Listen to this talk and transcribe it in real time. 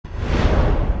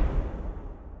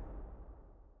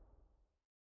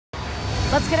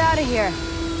Let's get out of here.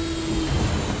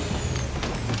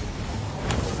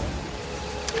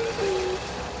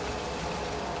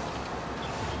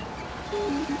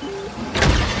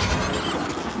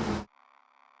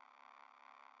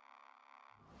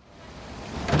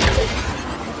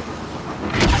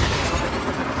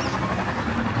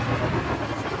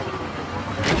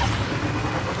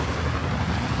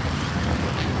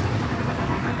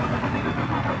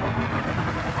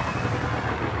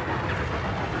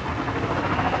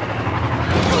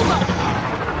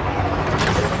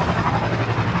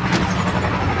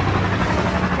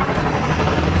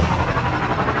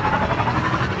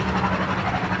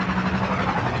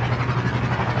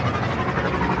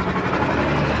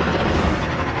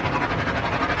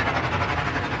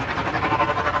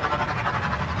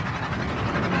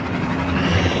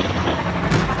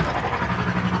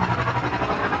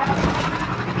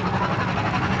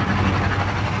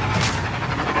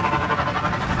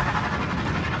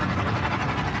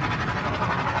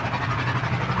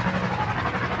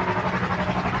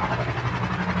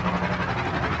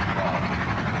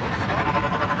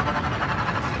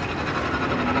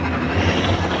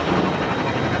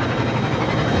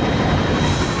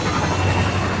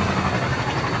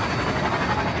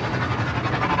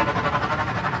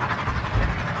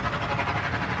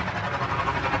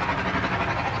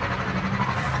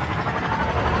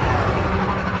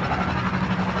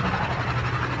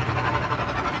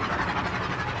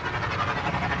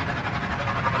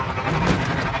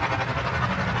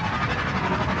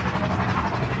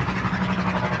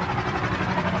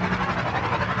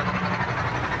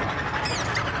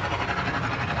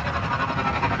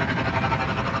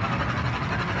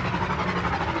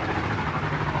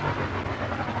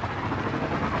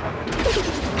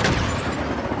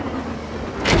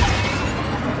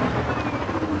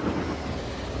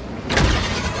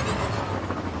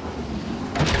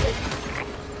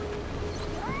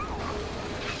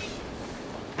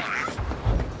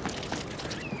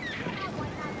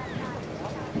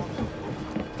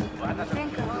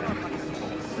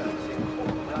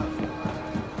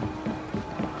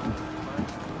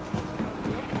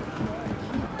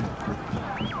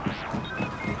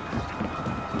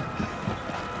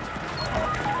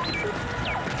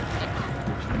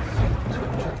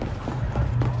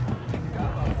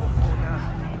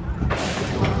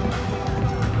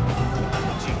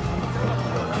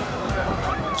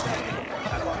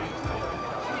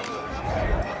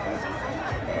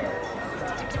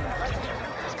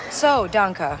 So,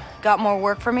 Danka, got more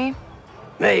work for me?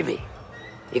 Maybe.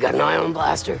 You got an ion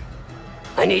blaster?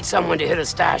 I need someone to hit a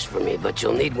stash for me, but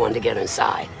you'll need one to get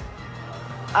inside.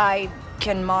 I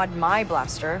can mod my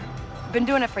blaster. Been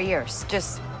doing it for years.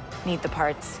 Just need the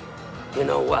parts. You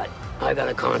know what? I got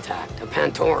a contact, a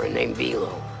Pantoran named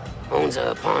Velo. Owns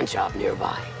a pawn shop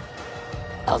nearby.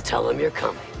 I'll tell him you're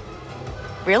coming.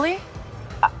 Really?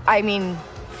 I mean,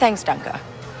 thanks, Danka.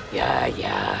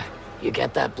 Yeah. You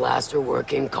get that blaster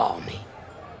working, call me.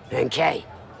 And Kay,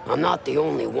 I'm not the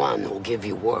only one who'll give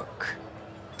you work.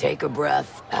 Take a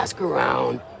breath, ask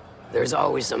around. There's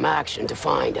always some action to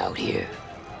find out here.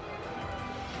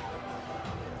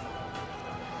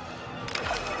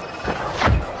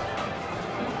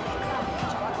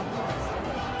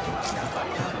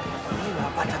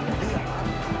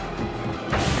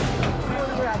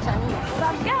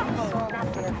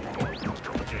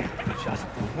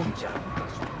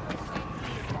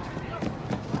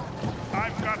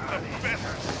 I've got the best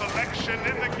selection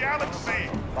in the galaxy.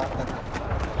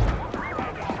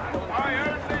 I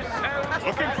earned this hell.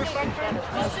 Looking for something?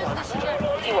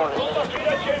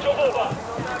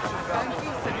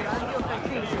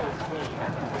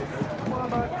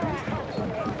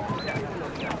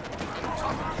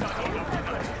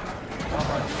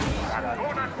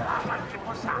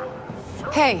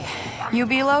 Hey, you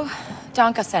Bilo?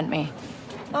 Danka sent me.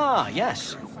 Ah,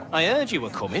 yes. I heard you were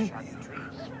coming.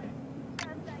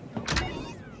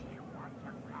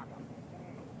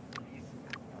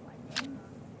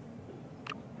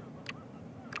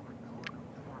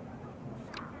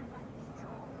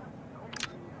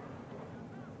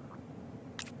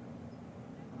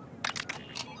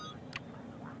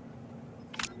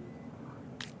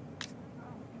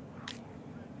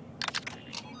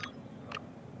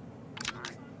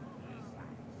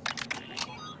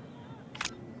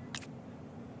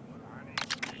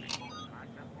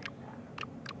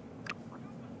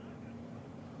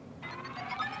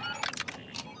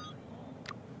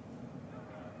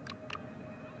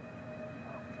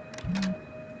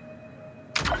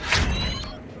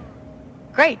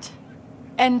 Great.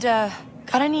 And,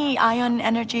 got any ion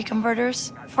energy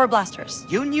converters? For blasters.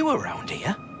 You're new around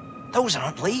here. Those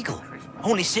aren't legal.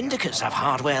 Only syndicates have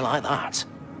hardware like that.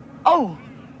 Oh!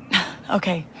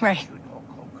 Okay, right.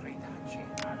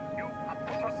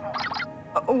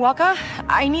 Waka,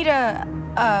 I need a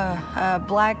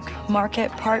black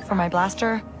market part for my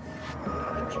blaster.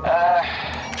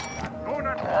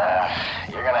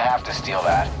 You're gonna have to steal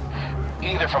that.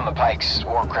 Either from the Pikes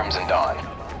or Crimson Dawn.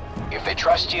 If they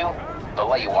trust you, they'll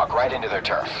let you walk right into their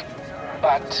turf.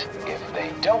 But if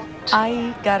they don't...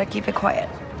 I gotta keep it quiet.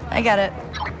 I got it.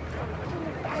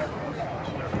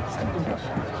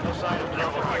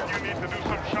 Look like you need to do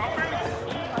some shopping?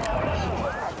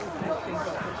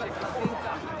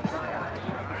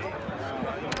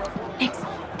 Nix,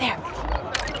 there.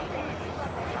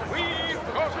 We've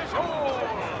got it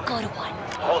all! Go to one.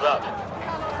 Hold up.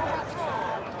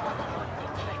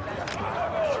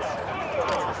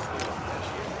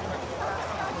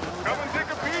 Come and take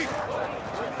a peek!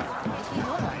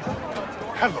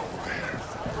 Hello there.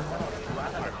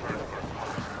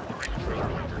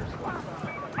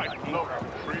 I love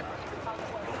treat.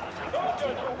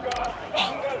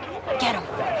 Hey, get him.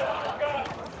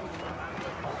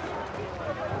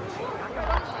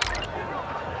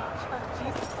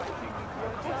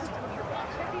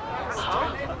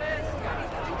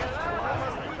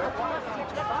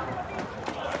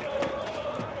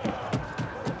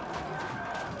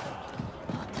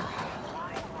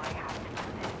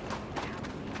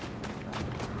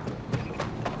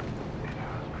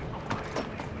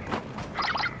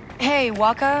 Hey,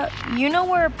 Waka, you know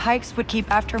where Pikes would keep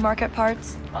aftermarket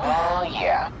parts? Oh,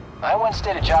 yeah. I once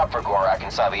did a job for Gorak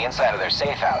and saw the inside of their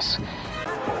safe house.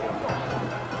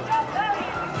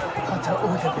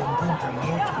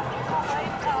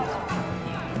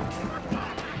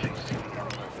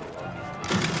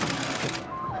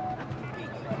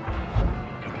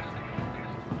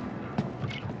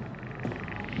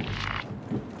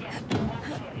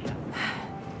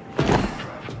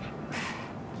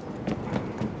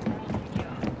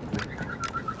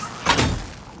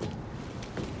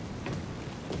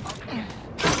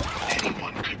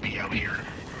 Anyone could be out here.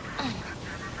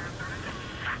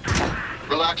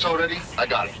 Relax already? I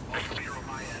got it.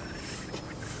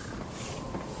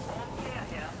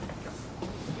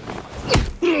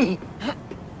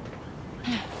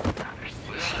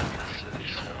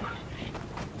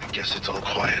 I guess it's all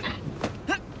quiet.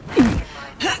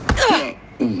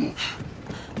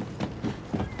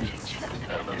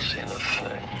 Haven't seen a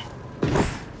thing.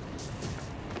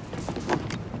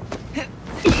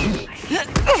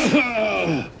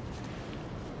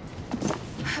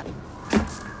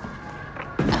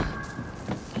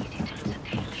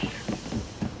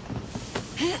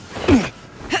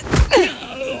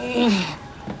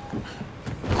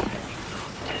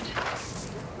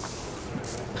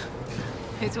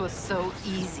 It was so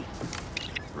easy.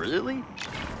 Really?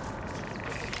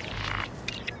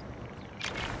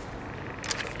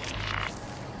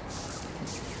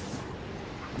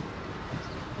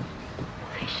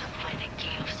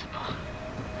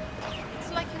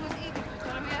 It's like he was eager to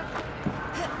tell me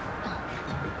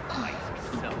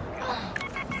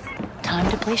Time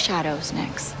to play shadows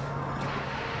next.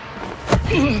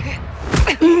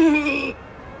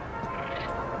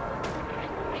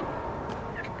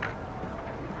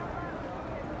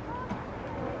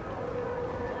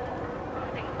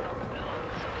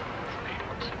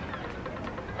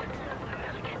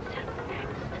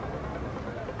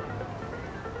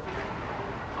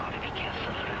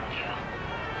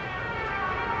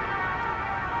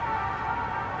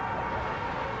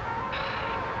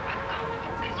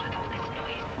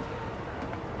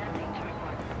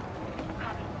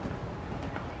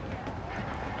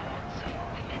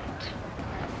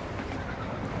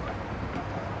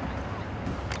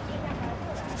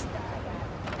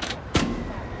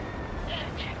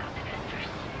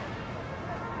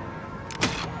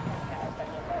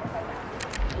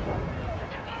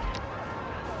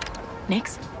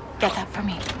 Nix, get that for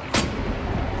me.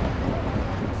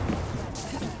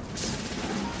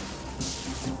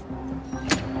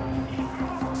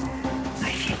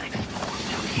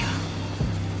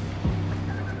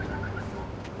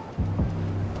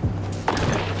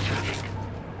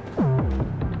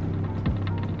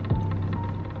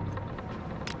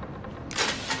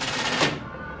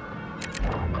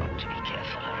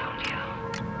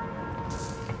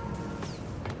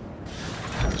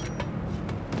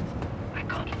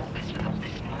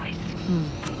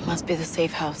 Must be the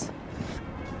safe house.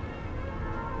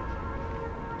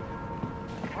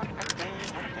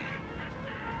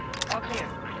 All clear.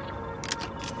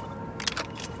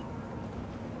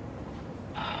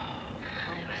 I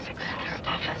was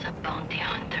exhausted as a bounty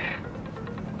hunter.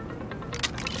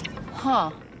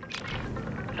 Huh.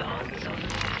 Lots of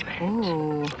movement.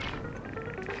 Ooh. Be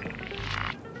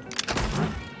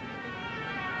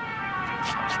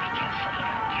careful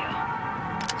around here.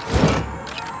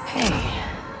 Hey,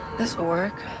 this will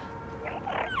work.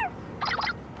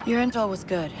 Your intel was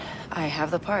good. I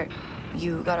have the part.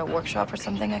 You got a workshop or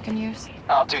something I can use?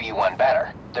 I'll do you one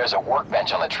better. There's a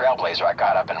workbench on the Trailblazer I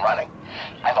got up and running.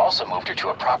 I've also moved her to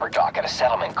a proper dock at a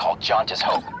settlement called Jauntus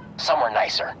Hope. Somewhere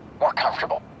nicer, more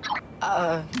comfortable.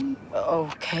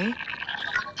 Okay.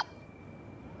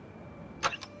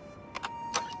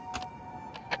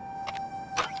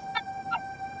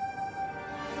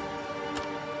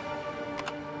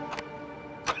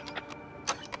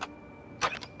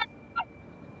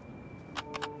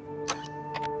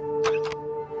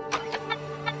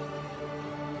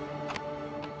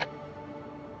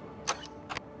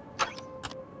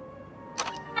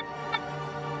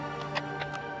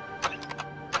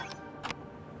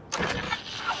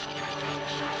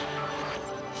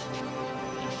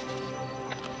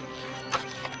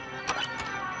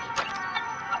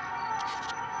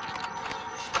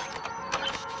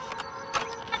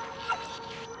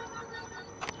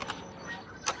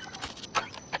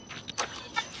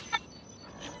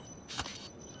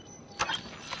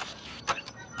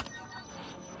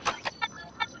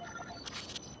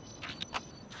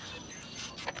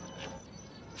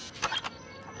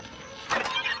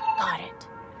 Got it.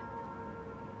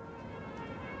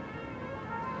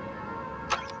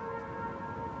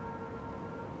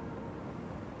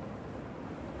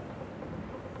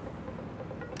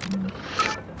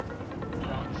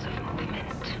 Lots of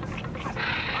movement. I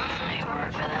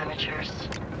work with amateurs.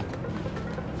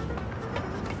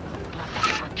 Lots of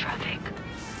foot traffic.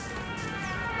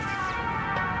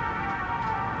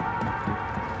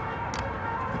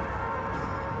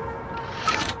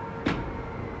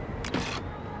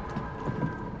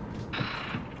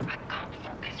 I can't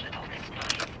focus with all this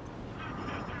noise.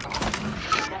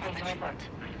 Nothing to report.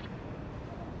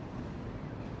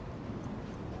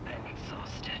 I'm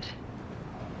exhausted.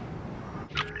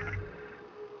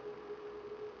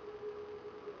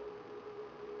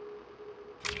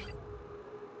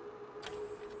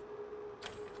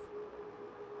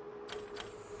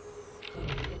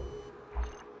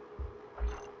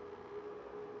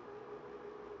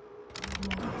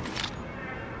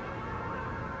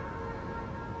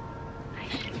 I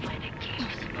should find a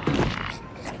cave spot.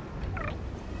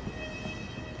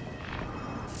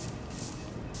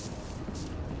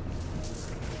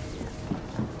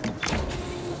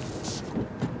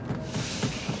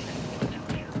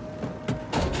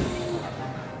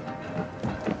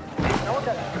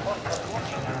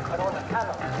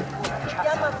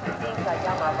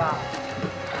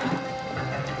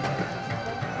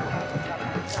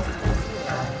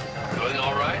 Doing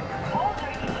all right?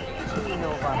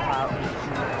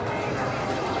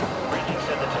 Ricky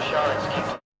said the Tasharans keep...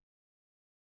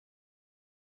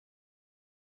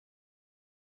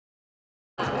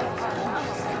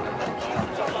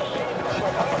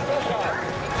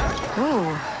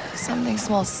 Ooh, something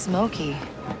smells smoky.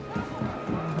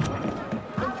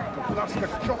 That's the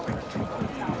shopping.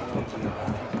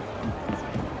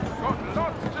 Got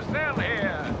lots to sell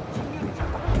here.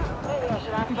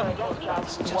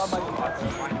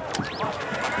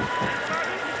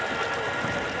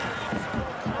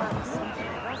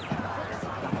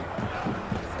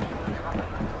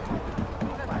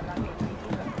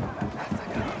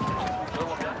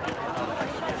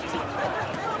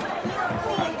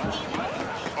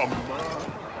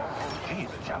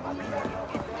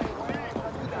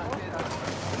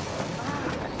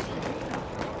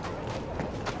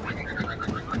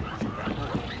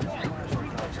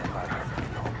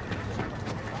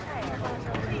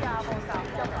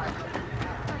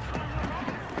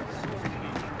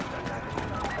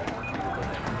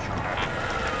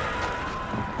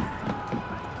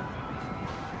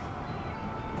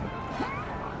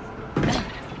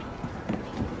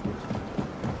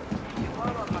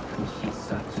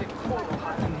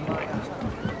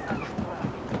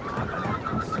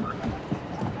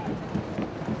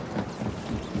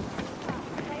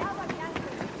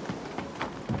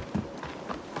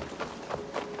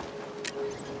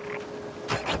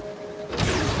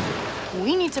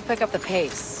 We need to pick up the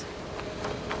pace.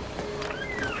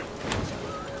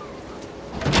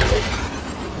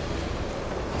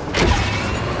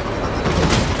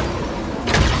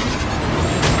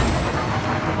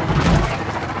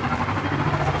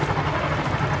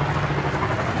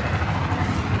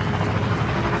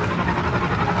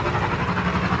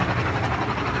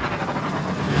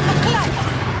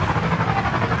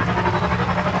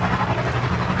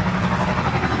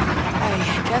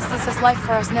 I guess this is life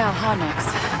for us now, huh,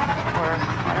 Nix?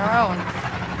 we're on our own.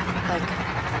 Like,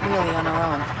 really on our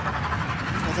own.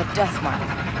 With a death mark.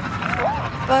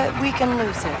 But we can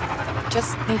lose it.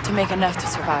 Just need to make enough to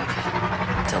survive.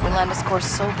 Until we land a score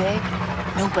so big,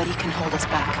 nobody can hold us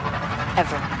back.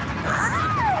 Ever.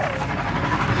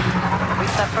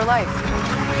 Reset for life.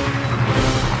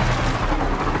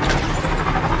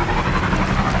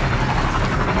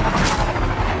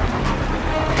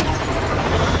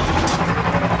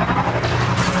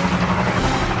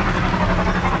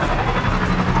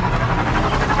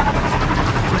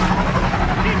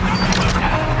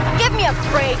 Give me a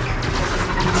break!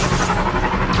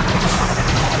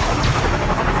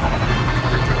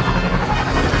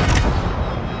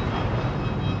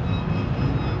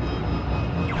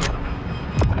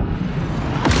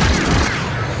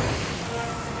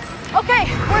 Okay,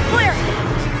 we're clear!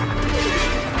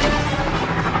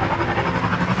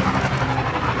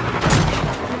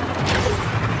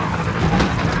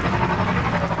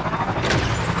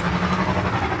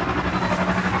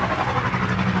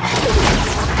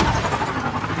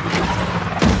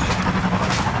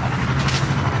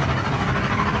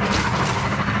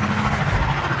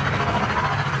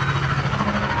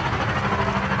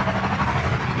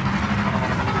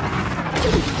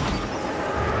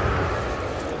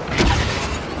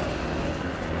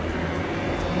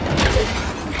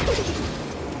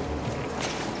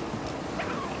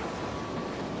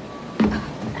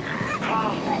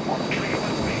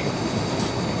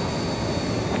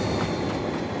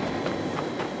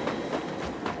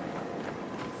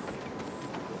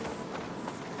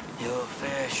 Eu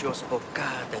fecho os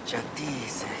bocadas, já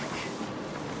disse.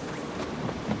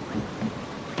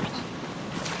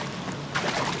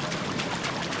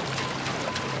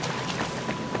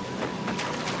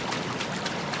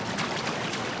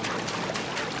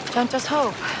 Don't just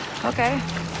hope. Okay,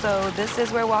 so this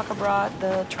is where Walker brought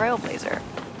the Trailblazer.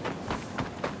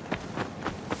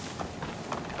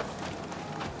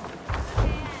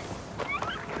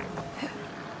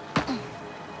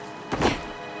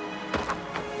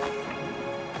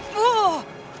 Oh!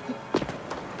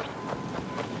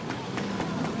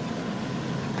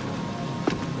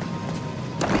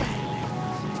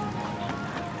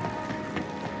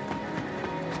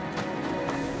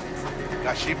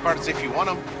 Got sheep parts if you want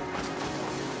them.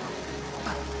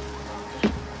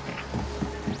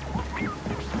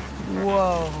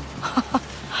 Whoa.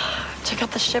 Check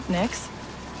out the ship, Nix.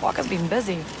 Walker's been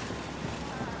busy.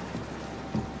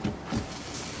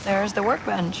 There's the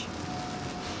workbench.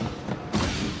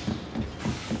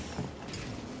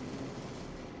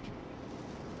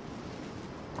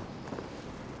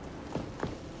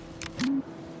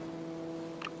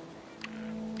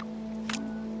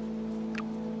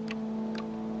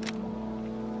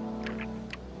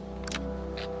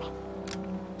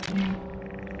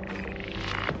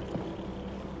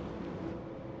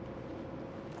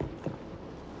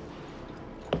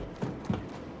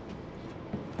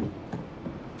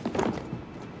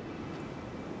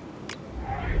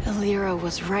 Lyra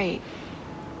was right.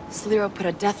 Sliro put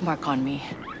a death mark on me.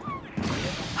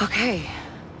 Okay.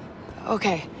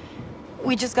 Okay.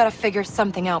 We just gotta figure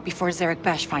something out before Zarek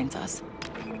Besh finds us.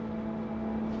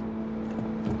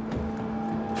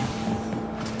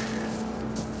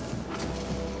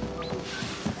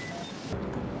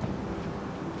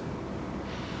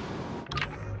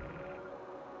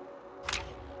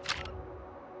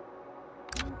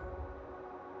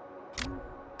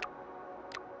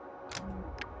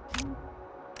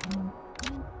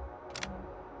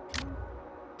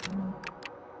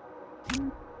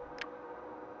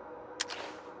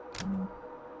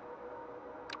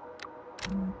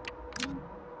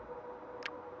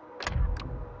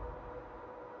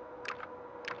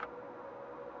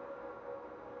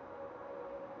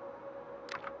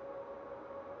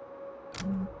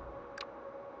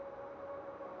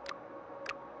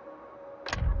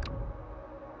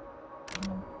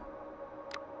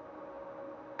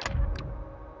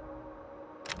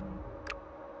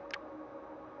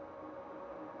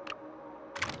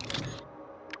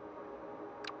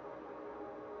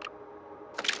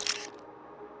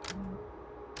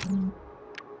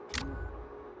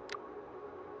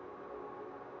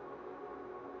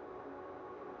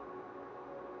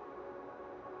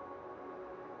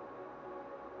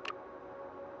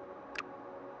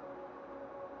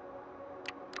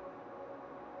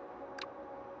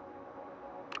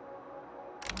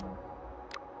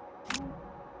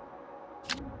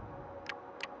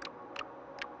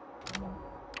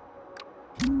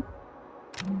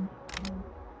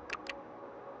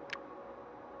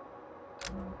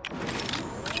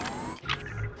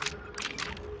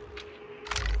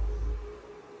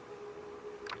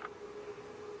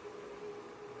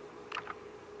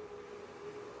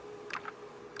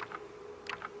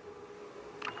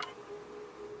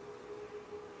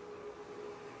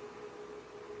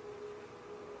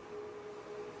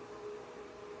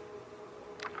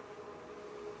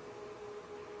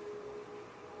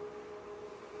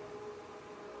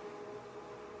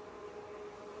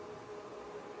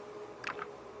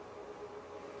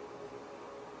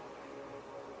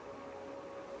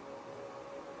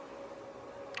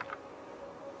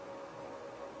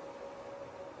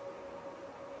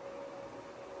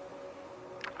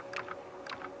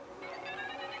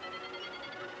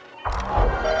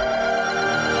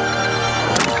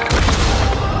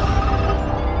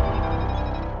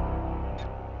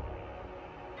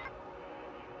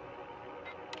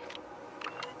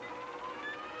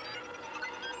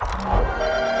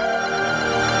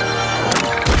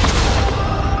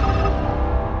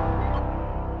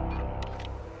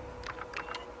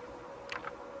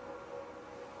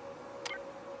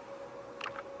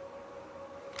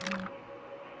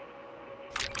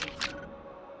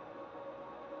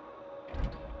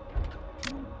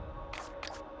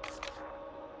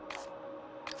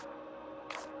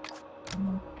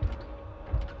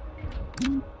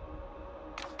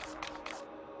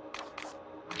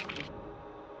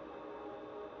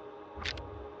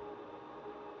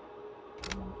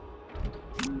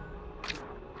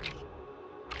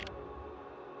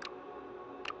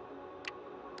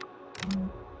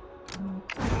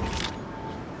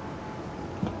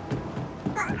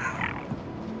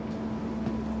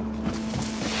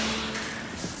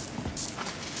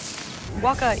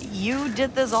 Waka, you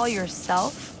did this all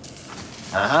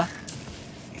yourself? Uh-huh.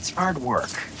 It's hard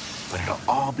work, but it'll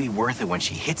all be worth it when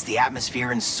she hits the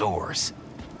atmosphere and soars.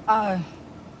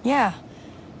 Yeah.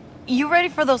 You ready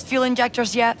for those fuel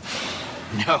injectors yet?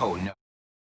 No.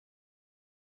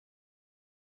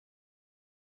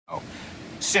 Oh,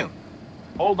 soon.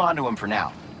 Hold on to them for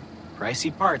now.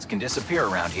 Pricey parts can disappear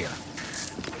around here.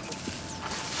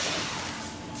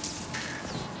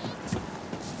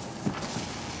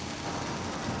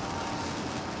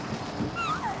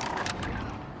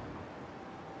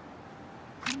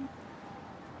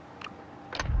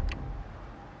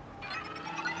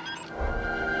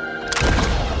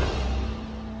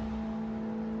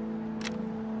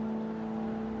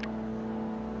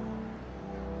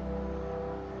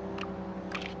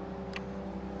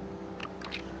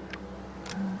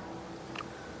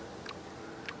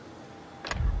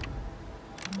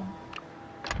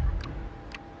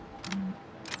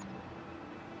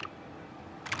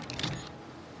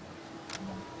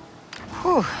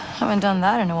 Whew, haven't done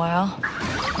that in a while.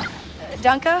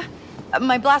 Dunka,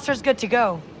 my blaster's good to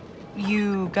go.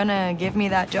 You gonna give me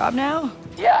that job now?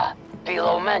 Yeah,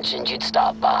 Philo mentioned you'd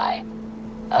stop by.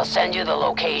 I'll send you the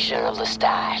location of the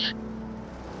stash.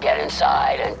 Get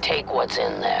inside and take what's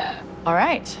in there. All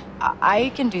right,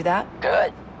 I can do that.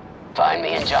 Good. Find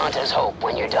me in Jonta's Hope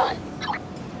when you're done.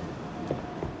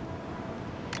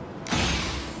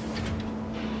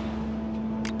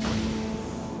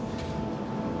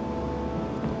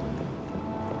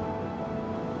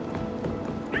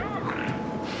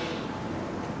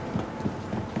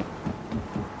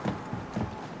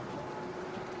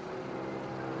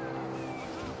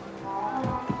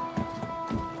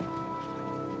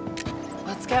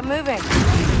 Let's get moving.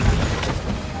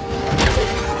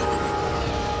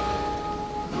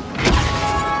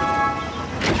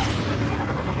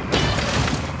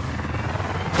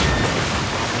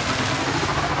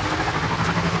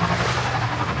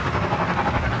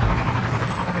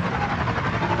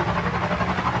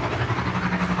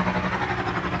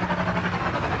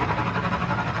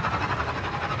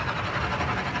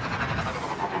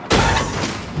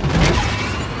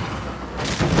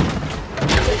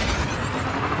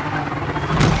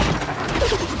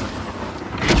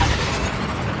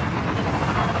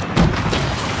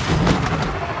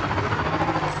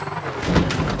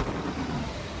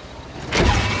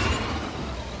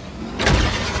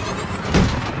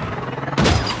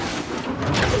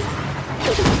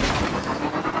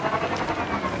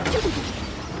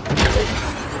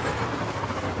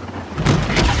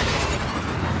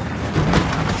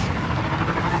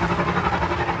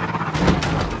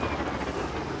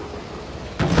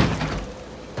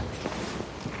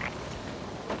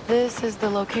 This is the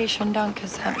location Dunka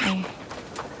sent me.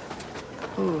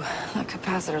 Ooh, that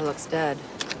capacitor looks dead.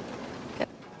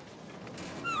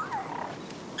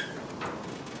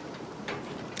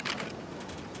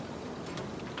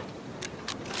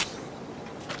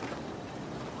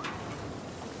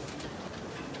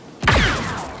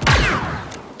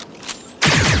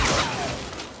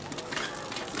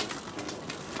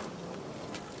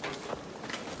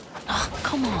 Oh,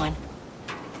 come on.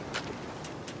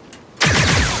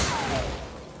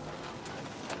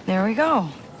 There we go.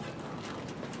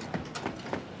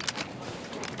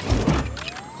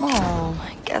 Oh,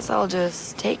 I guess I'll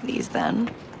just take these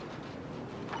then.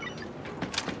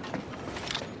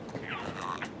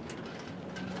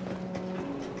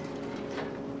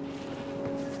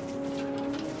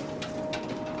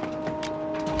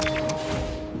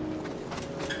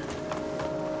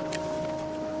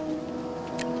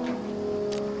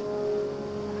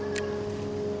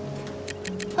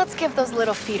 Let's give those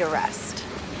little feet a rest.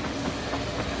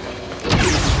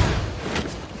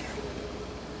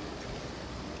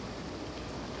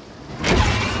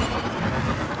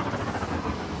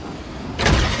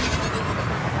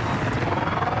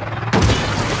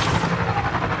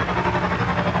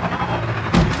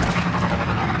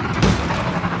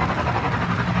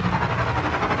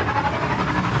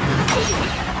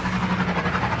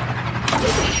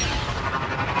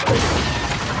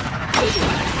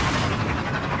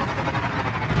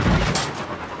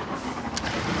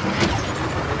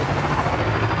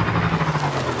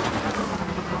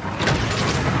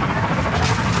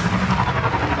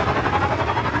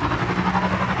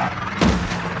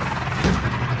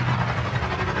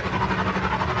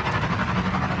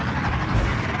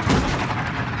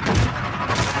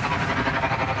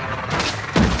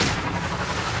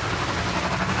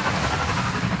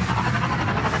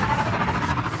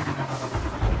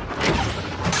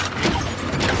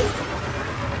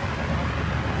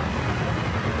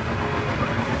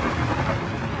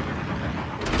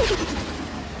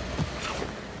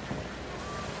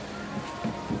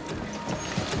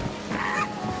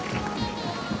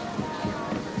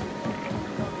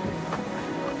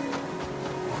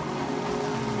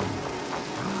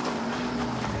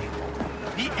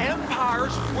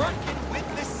 Working with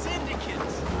the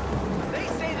syndicates. They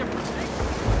say they're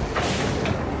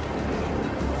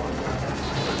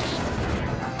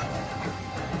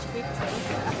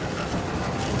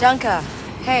Dunka,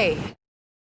 hey.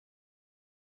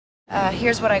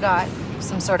 Here's what I got.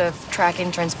 Some sort of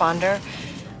tracking transponder.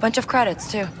 Bunch of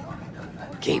credits, too.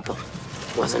 Keep them.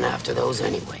 Wasn't after those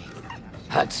anyway.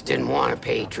 Huts didn't want to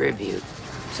pay tribute.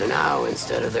 So now,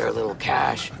 instead of their little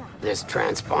cash, this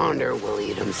transponder will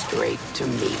lead them straight to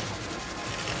me.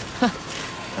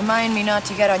 Remind me not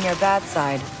to get on your bad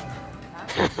side.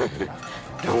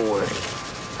 Don't worry.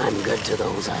 I'm good to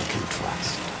those I can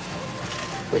trust.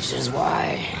 Which is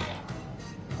why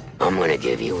I'm gonna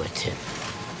give you a tip.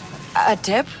 A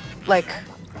tip? Like,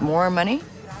 more money?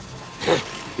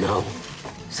 No,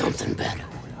 something better.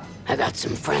 I got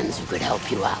some friends who could help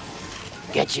you out.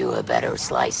 Get you a better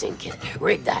slicing kit.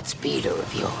 Rig that speeder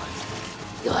of yours.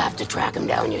 You'll have to track him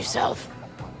down yourself,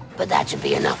 but that should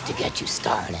be enough to get you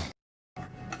started.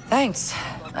 Thanks.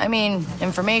 I mean,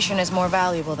 information is more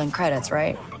valuable than credits,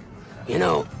 right? You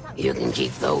know, you can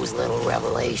keep those little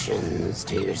revelations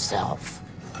to yourself.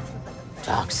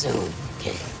 Talk soon,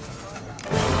 kid.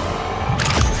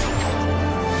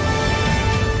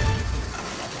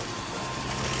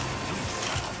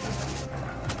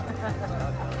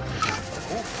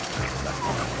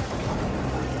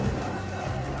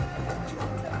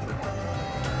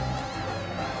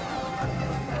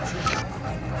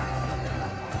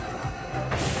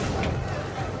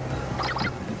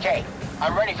 Okay,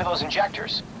 I'm ready for those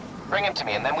injectors. Bring them to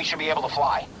me, and then we should be able to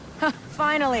fly.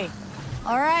 Finally.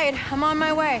 All right, I'm on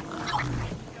my way.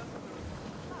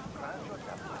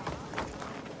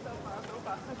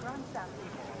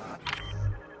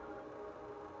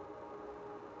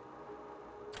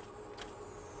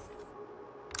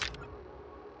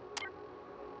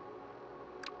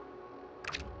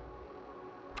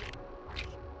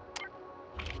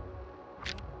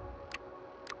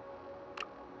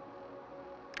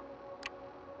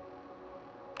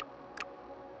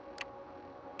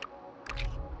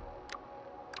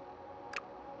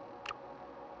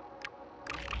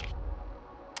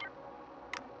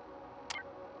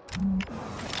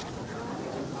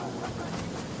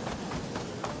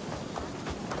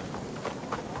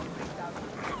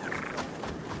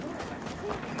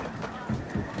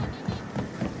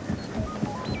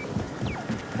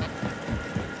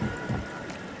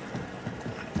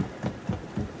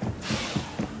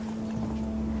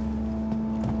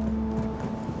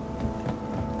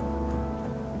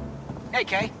 Hey,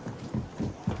 Kay.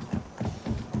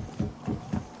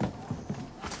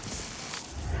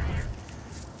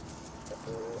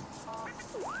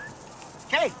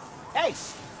 Kay! Hey!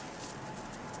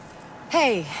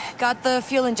 Hey, got the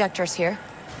fuel injectors here.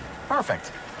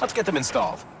 Perfect. Let's get them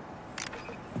installed.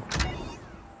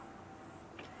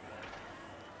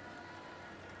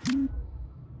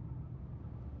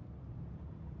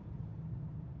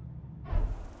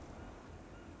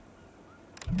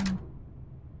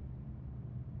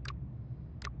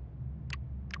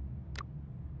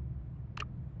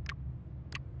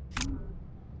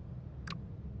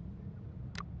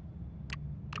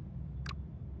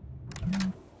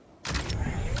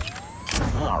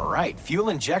 All right, fuel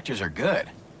injectors are good.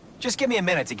 Just give me a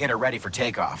minute to get her ready for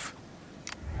takeoff.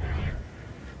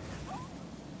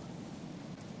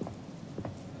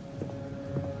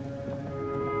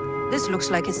 This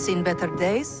looks like it's seen better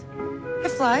days.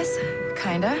 It flies.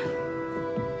 Kinda.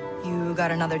 You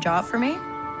got another job for me?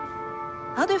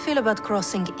 How do you feel about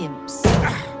crossing imps?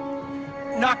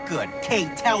 Not good.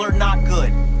 Kay, tell her not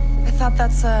good. I thought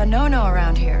that's a no-no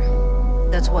around here.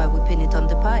 That's why we pin it on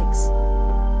the pikes.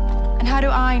 And how do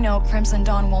I know Crimson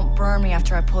Dawn won't burn me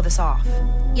after I pull this off?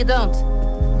 You don't,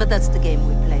 but that's the game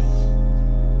we play.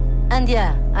 And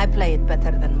yeah, I play it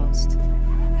better than most.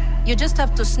 You just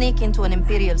have to sneak into an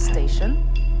Imperial station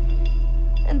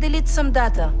and delete some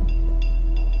data.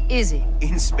 Easy.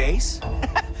 In space?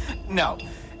 No,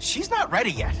 she's not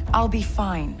ready yet. I'll be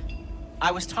fine.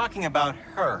 I was talking about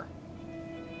her.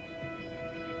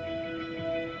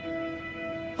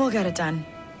 We'll get it done.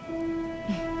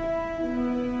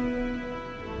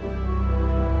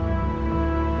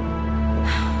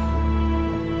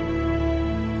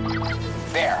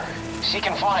 There. She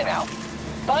can fly now.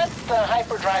 But the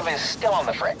hyperdrive is still on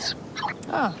the fritz.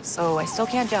 Oh, so I still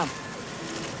can't jump.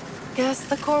 Guess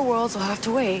the core worlds will have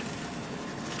to wait.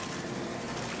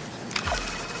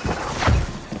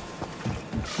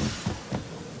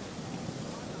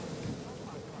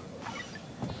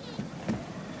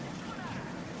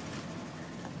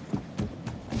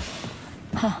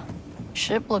 Huh.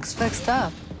 Ship looks fixed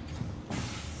up.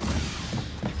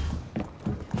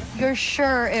 You're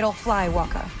sure it'll fly,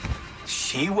 Waka?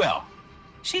 She will.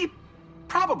 She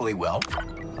probably will.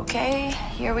 Okay,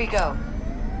 here we go.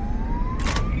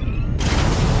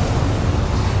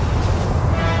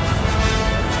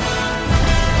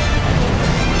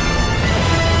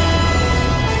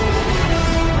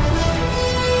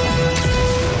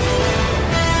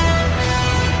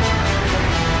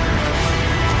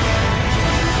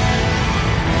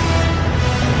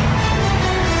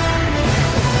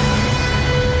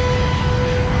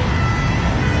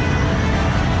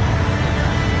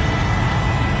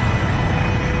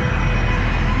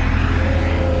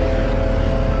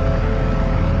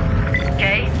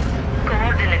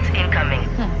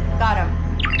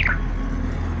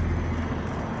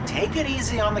 Take it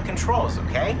easy on the controls,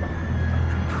 okay?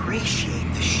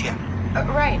 Appreciate the ship.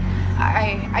 Right.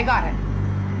 I got it.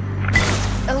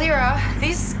 Alira,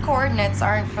 these coordinates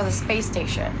aren't for the space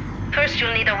station. First,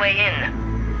 you'll need a way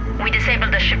in. We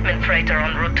disabled the shipment freighter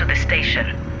en route to the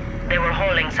station. They were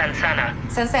hauling Sansana.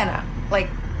 Sansana? Like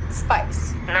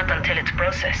spice? Not until it's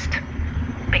processed.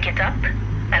 Pick it up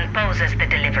and pose as the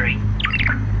delivery.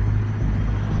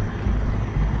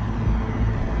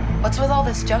 What's with all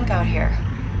this junk out here?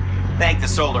 Thank the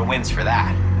solar winds for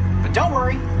that. But don't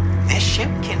worry, this ship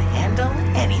can handle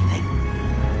anything.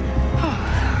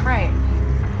 Right.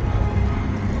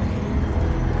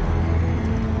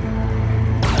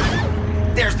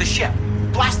 There's the ship.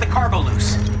 Blast the cargo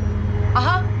loose.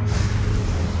 Uh-huh.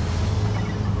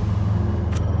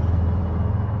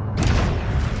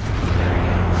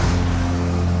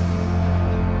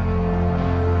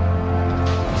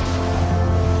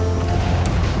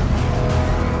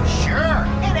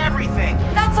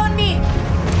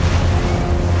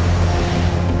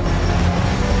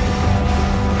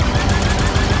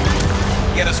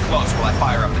 Get us close while I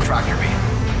fire up the tractor beam.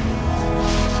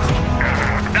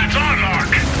 That's our mark!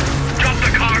 Drop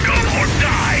the cargo or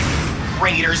die!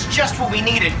 Raiders, just what we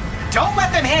needed. Don't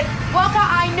let them hit! Walker,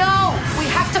 I know! We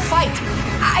have to fight!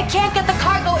 I can't get the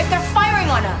cargo if they're firing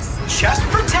on us! Just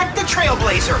protect the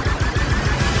Trailblazer!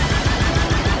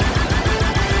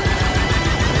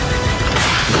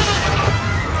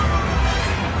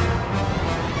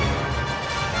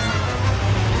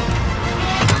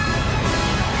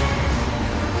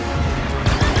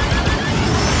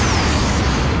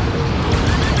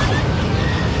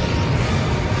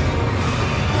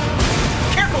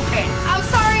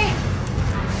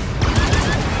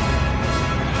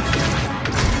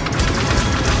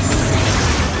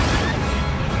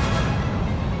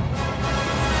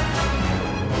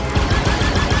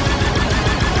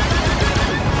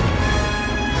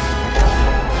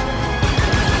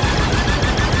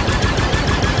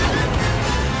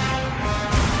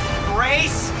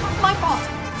 My fault.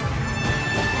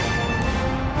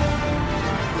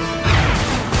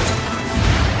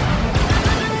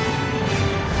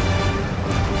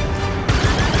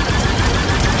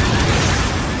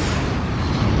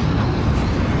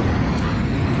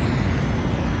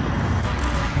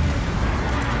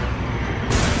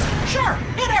 Sure,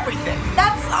 hit everything.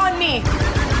 That's on me.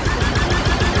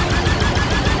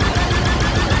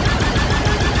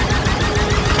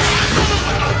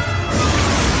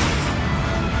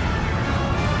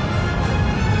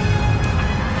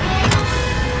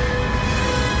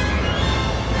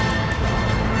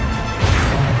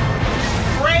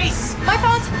 My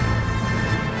fault!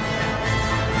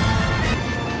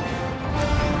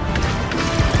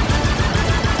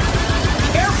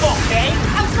 Careful, Kay!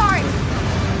 I'm sorry!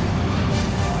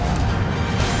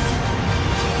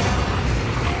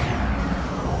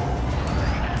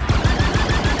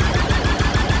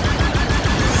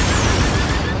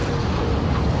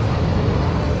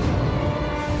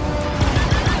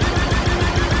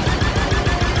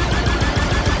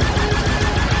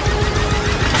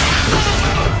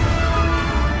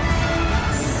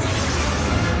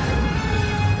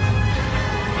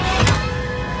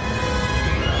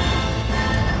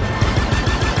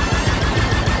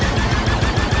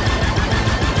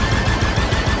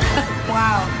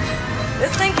 Wow,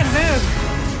 this thing can move.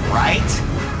 Right?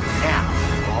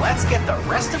 Now, let's get the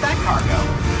rest of that cargo.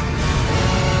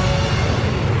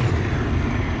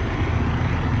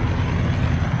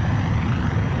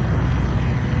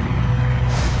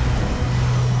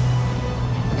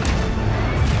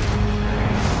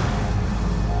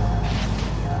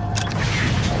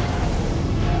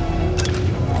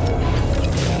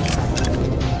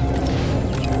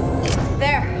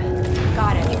 There,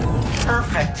 got it.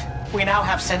 Perfect. We now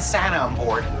have Sansana on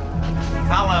board.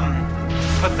 I'll,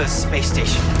 put the space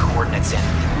station coordinates in.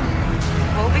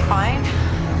 We'll be fine.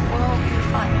 We'll be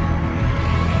fine.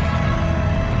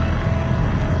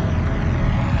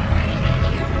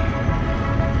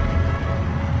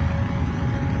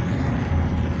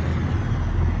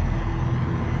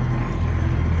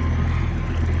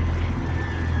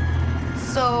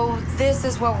 this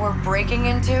is what we're breaking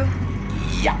into?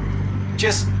 Yeah.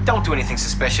 Just don't do anything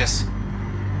suspicious.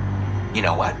 You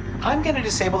know what? I'm gonna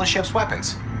disable the ship's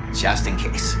weapons, just in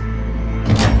case.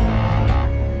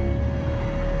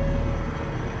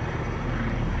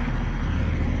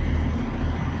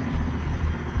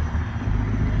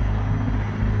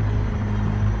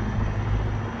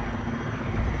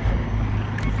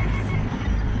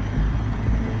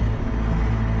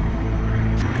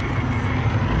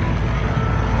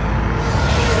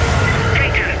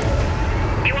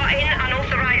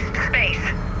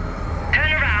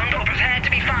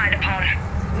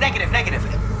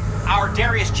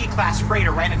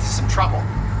 Freighter ran into some trouble.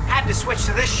 Had to switch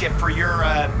to this ship for your,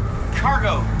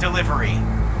 cargo delivery.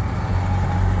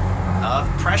 Of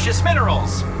precious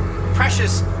minerals.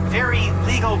 Precious, very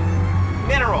legal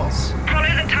minerals. Follow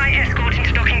the TIE escort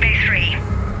into docking bay 3.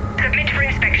 Submit for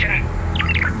inspection.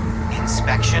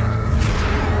 Inspection?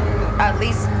 At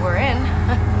least we're in,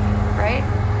 right?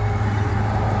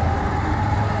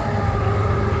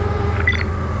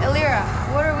 Elira,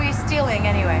 what are we stealing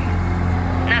anyway?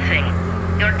 Nothing.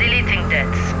 You're deleting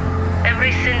debts.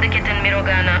 Every syndicate in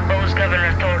Mirogana owes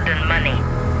Governor Thornton money.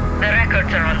 The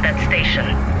records are on that station.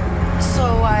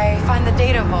 So I find the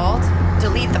data vault,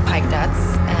 delete the Pike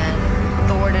debts, and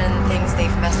Thornton thinks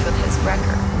they've messed with his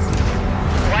records.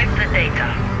 Wipe the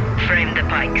data. Frame the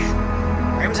Pikes.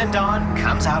 Crimson Dawn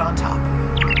comes out on top.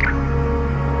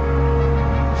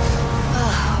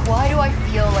 Why do I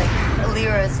feel like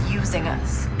Elira's using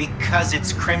us? Because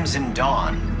it's Crimson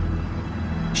Dawn.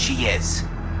 She is.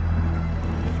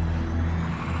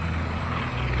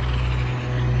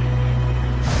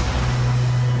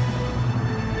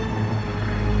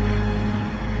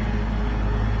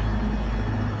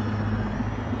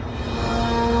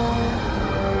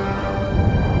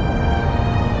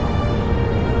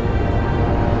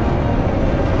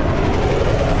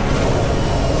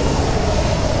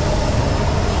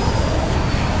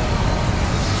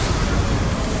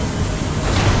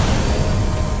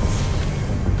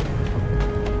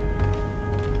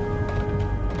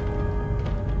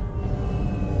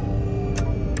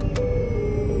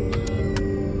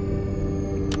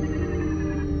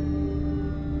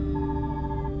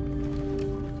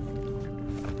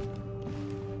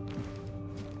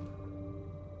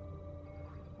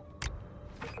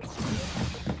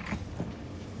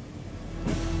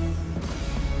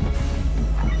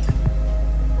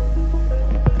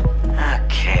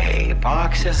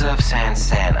 Boxes of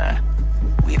Sansana.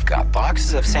 We've got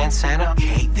boxes of Sansana.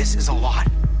 Okay, this is a lot.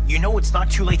 You know it's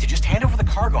not too late to just hand over the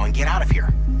cargo and get out of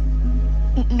here.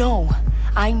 No.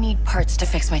 I need parts to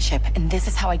fix my ship, and this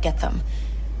is how I get them.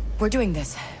 We're doing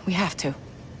this. We have to.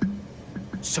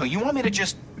 So you want me to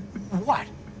just... what?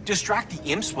 Distract the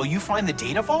imps while you find the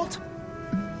data vault?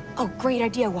 Oh, great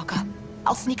idea, Waka.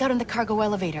 I'll sneak out in the cargo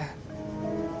elevator.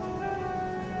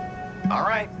 All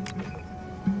right.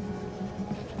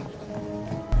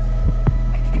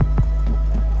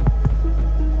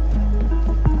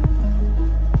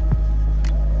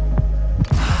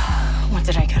 What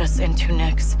did I get us into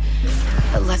next?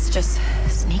 Let's just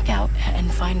sneak out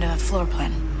and find a floor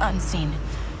plan, unseen.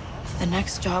 The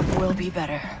next job will be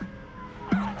better.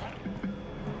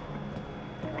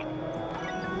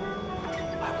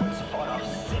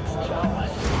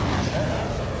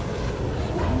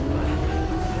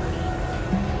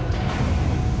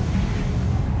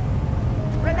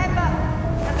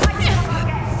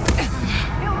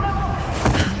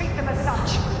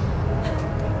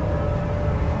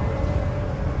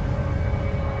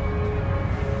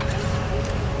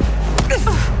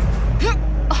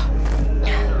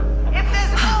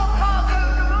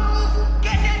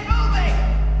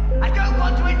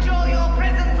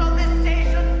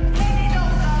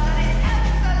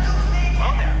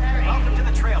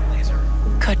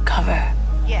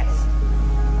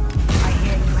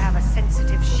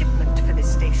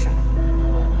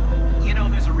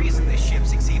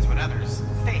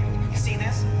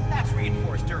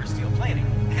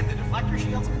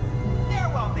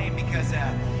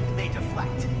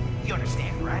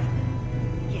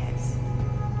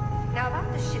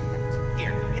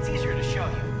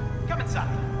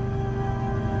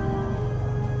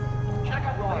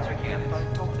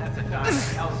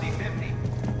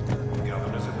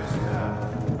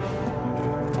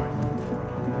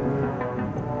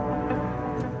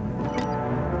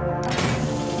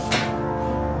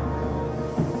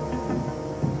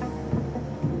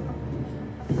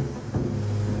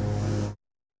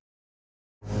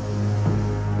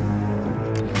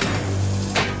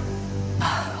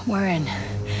 We're in.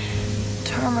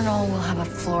 Terminal will have a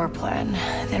floor plan.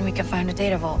 Then we can find a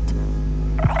data vault.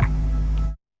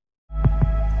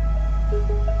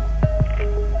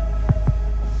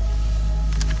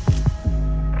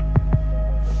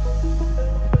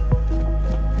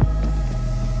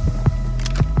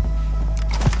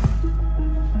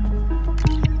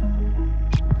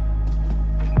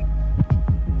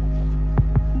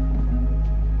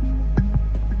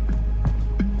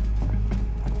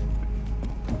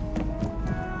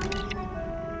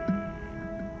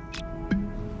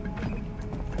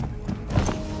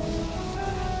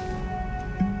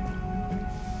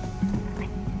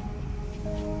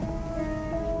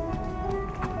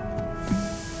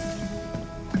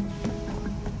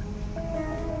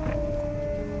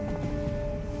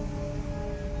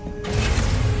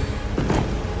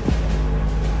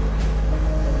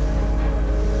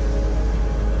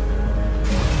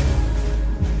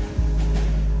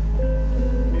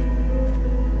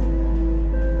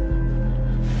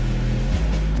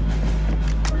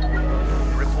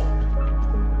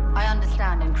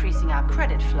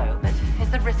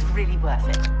 really worth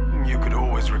it. You could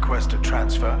always request a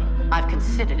transfer. I've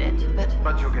considered it, but...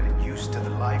 But you're getting used to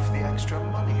the life the extra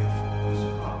money affords,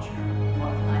 aren't you?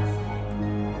 What can I say?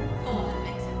 Thought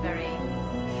makes it very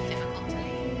difficult to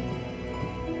leave.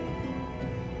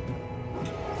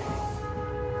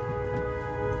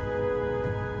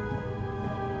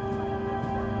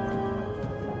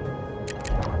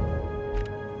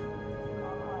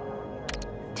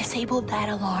 Disable that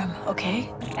alarm,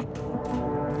 okay?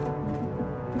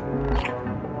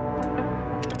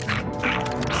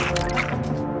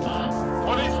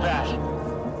 What is that?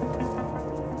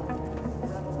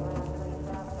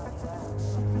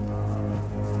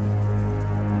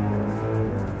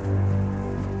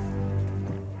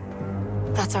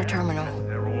 That's our terminal.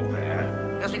 They're all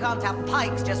there. Because we can't have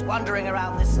pikes just wandering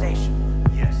around this station.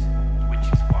 Yes, which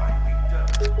is why we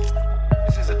don't.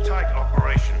 This is a tight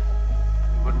operation.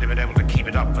 We wouldn't have been able to keep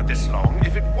it up for this long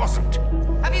if it wasn't.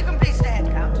 Have you completed a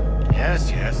head count?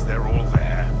 Yes, they're all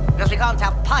there. Because we can't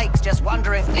have pikes just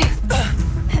wandering...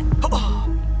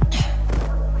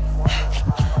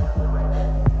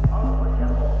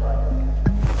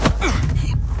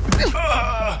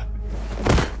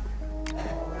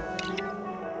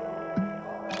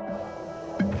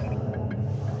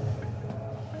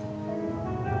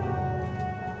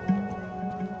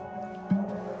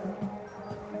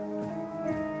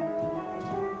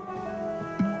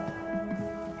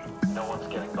 No one's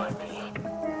getting by me.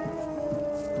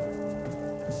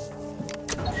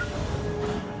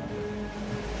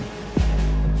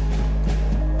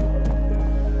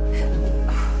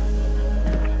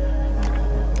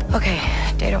 Okay,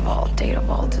 data vault.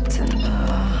 It's in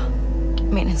the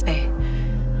maintenance bay.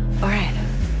 All right,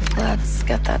 let's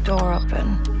get that door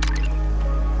open.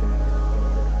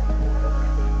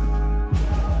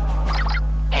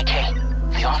 Hey, Kay.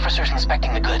 The officer's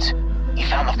inspecting the goods. You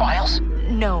found the files?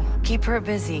 No, keep her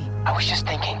busy. I was just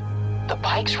thinking. The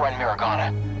Pikes run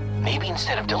Miragana. Maybe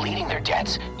instead of deleting their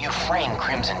debts, you frame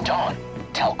Crimson Dawn.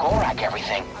 Tell Gorak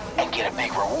everything, and get a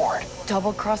big reward.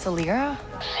 Double-cross Alira?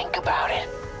 Think about it.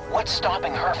 What's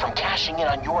stopping her from cashing in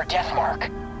on your death mark?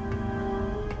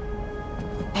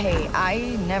 Hey,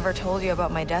 I never told you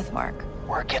about my death mark.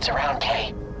 Word gets around,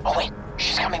 Kay. Oh wait,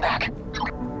 she's coming back.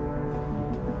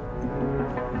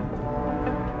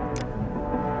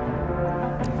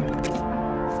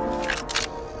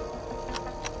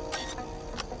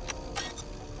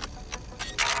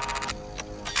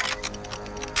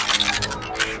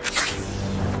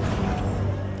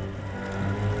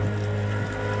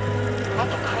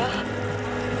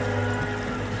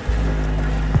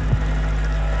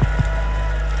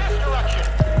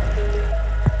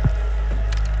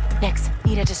 Nix,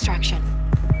 need a distraction.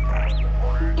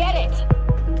 Get it!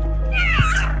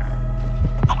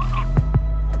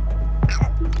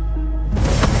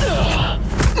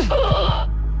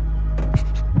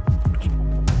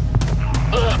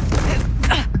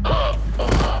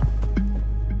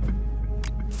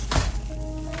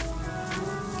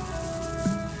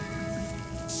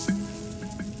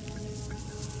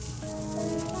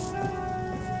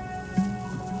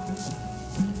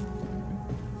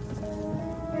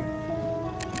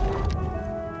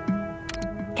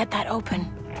 Get that open.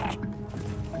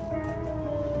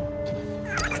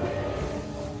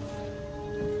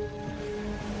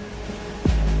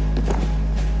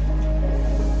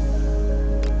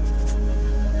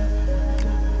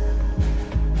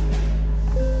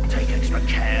 Take extra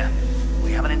care.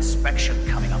 We have an inspection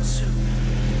coming up soon.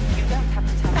 You don't have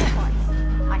to tell me twice.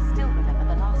 I still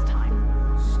remember the last time.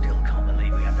 Still can't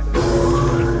believe we have to...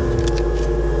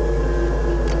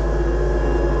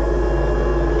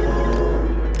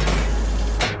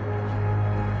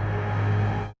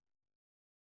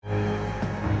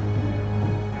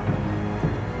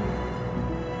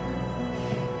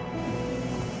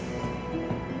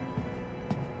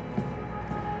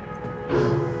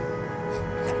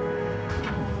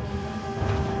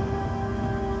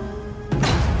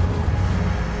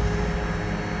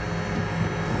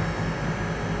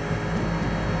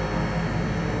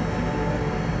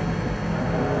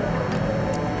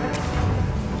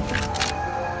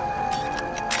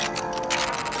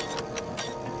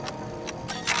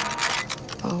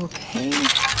 Okay,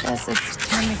 guess it's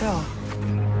time to go.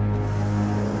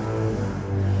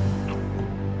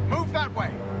 Move that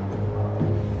way.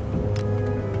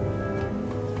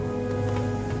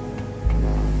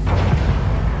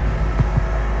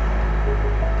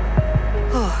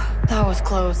 Oh, that was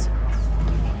close.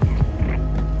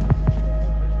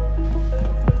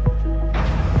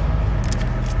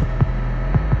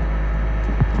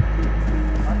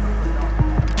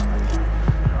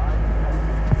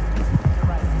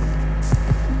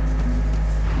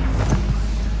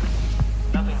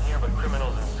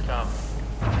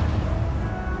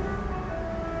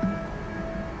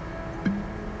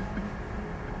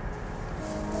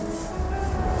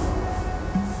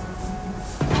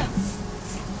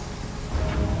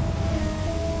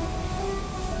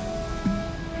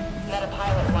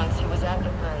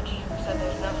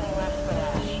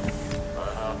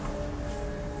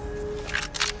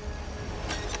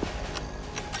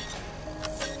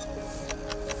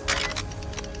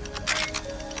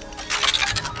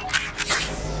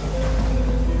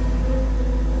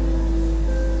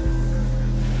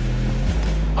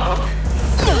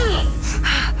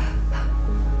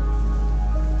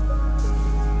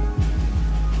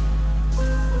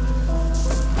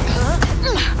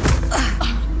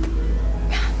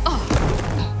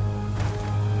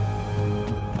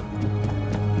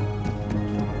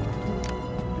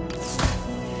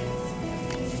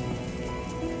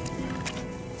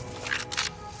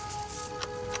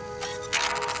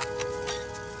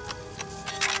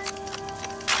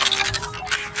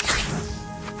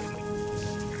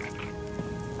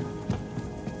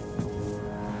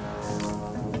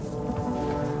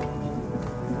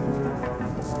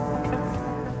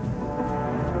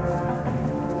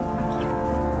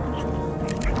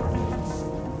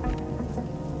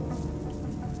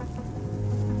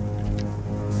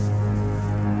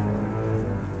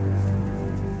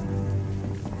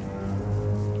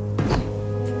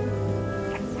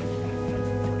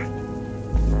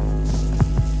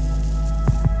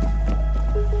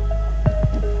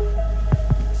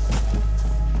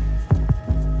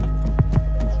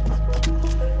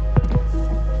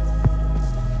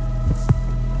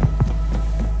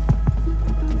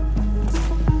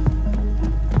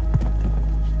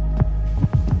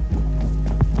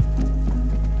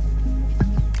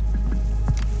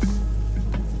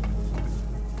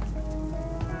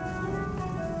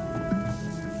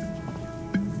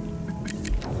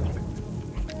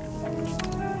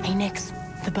 Nix,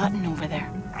 the button over there.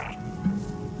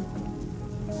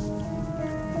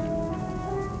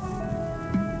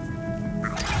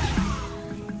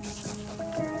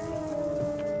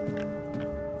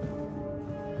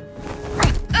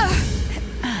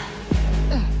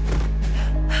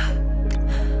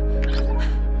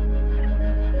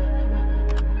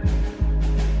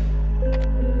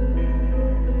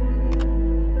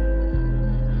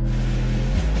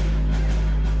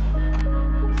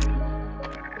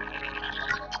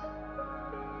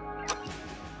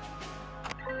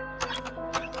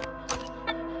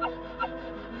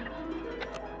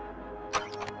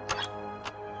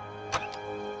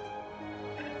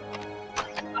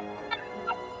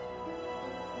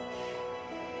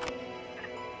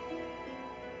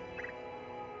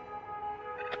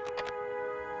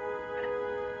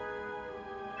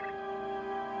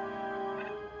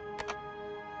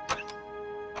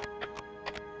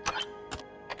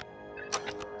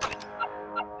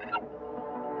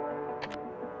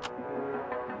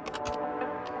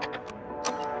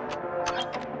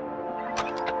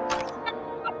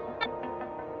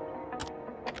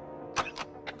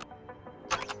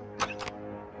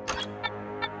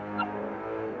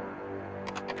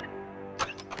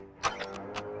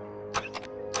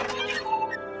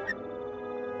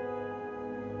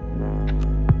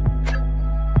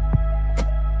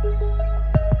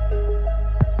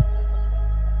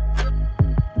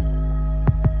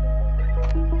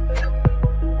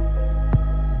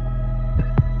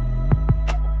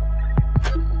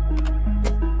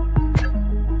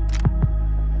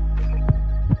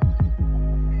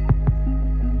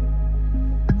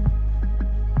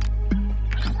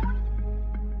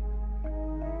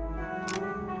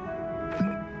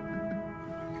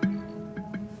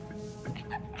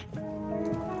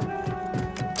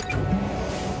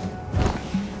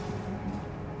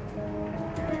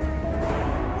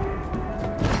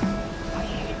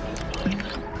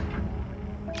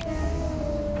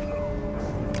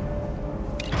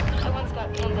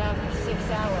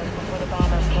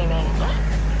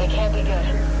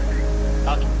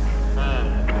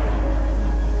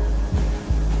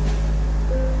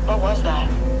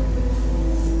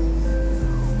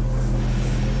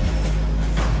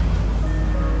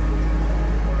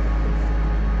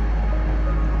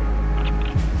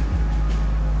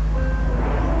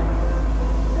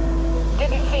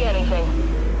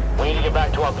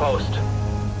 Post.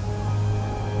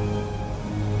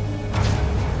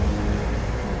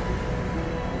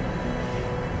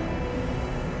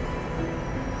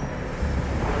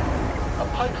 A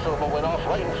pipe thermal went off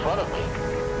right in front of me.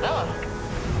 Now.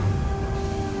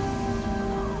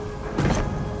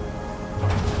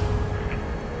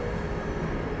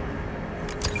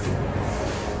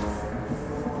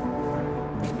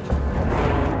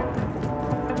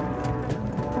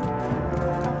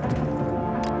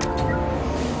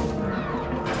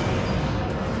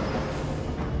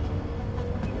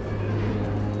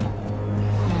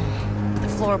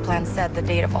 Floor plan said the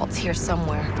data vault's here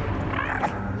somewhere.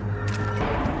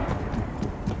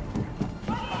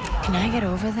 Can I get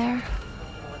over there?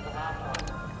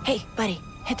 Hey, buddy,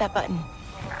 hit that button.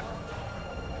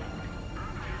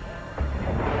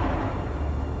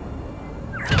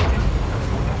 Ever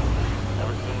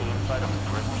seen the inside of a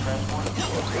prison transport?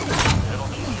 It'll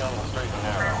keep you on the straight and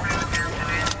narrow.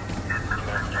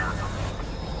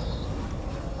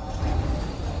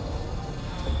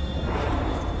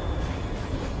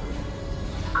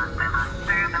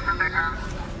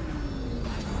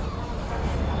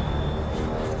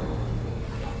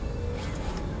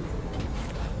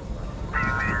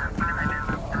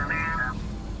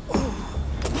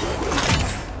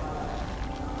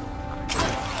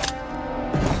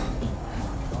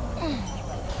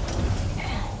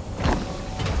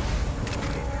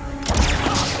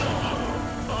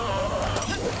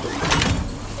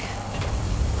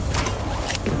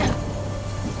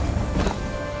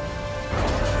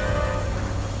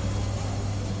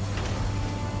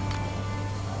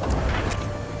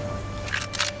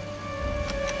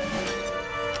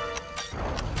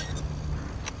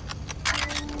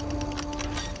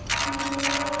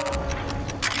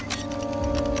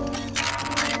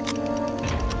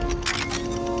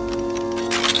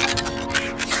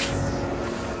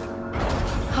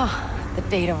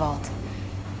 Data vault.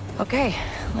 Okay,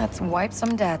 let's wipe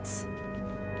some debts.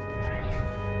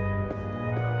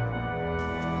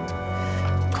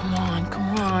 Come on,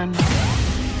 come on.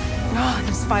 Oh,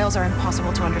 these files are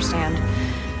impossible to understand.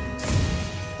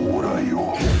 What are you?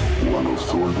 One of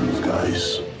Thornton's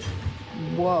guys?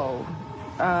 Whoa.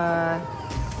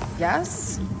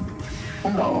 Yes?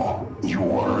 No,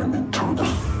 you are an intruder.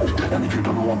 And if you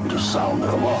don't want me to sound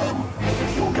the alarm,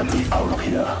 you'll get me out of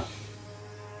here.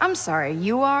 I'm sorry,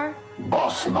 you are?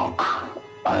 Boss Knock.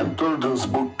 I am Turton's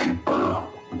bookkeeper.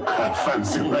 A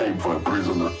fancy name for a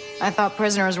prisoner. I thought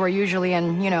prisoners were usually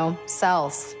in,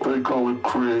 cells. They call it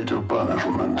creative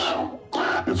punishment.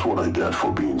 It's what I get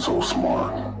for being so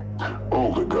smart.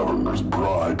 All the governor's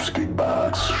bribes,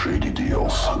 kickbacks, shady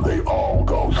deals, they all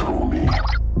go through me.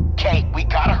 Kate, we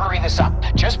gotta hurry this up.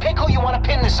 Just pick who you want to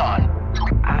pin this on.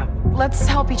 Let's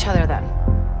help each other then.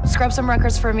 Scrub some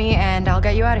records for me and I'll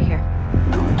get you out of here.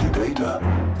 Delete data.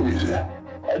 Easy.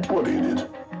 What do you need?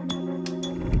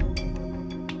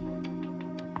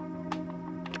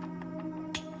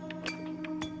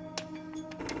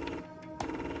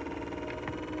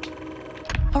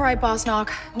 All right, Boss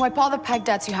Knock. Wipe all the peg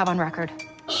debts you have on record.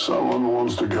 Someone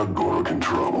wants to get Gork in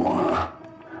trouble, huh?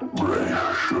 Brave,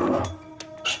 sure.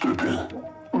 Stupid.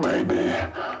 Maybe.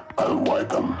 I'll wipe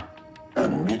them.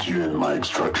 And meet you in my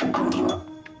extraction cruiser.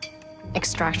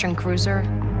 Extraction cruiser?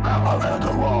 I've had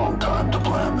a long time to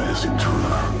plan this,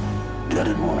 intruder. Get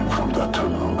it moving from that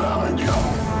terminal behind you.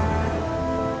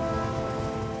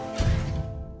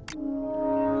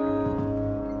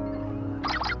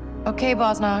 Okay,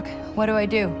 Boss Knock. What do I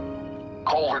do?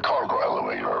 Call the cargo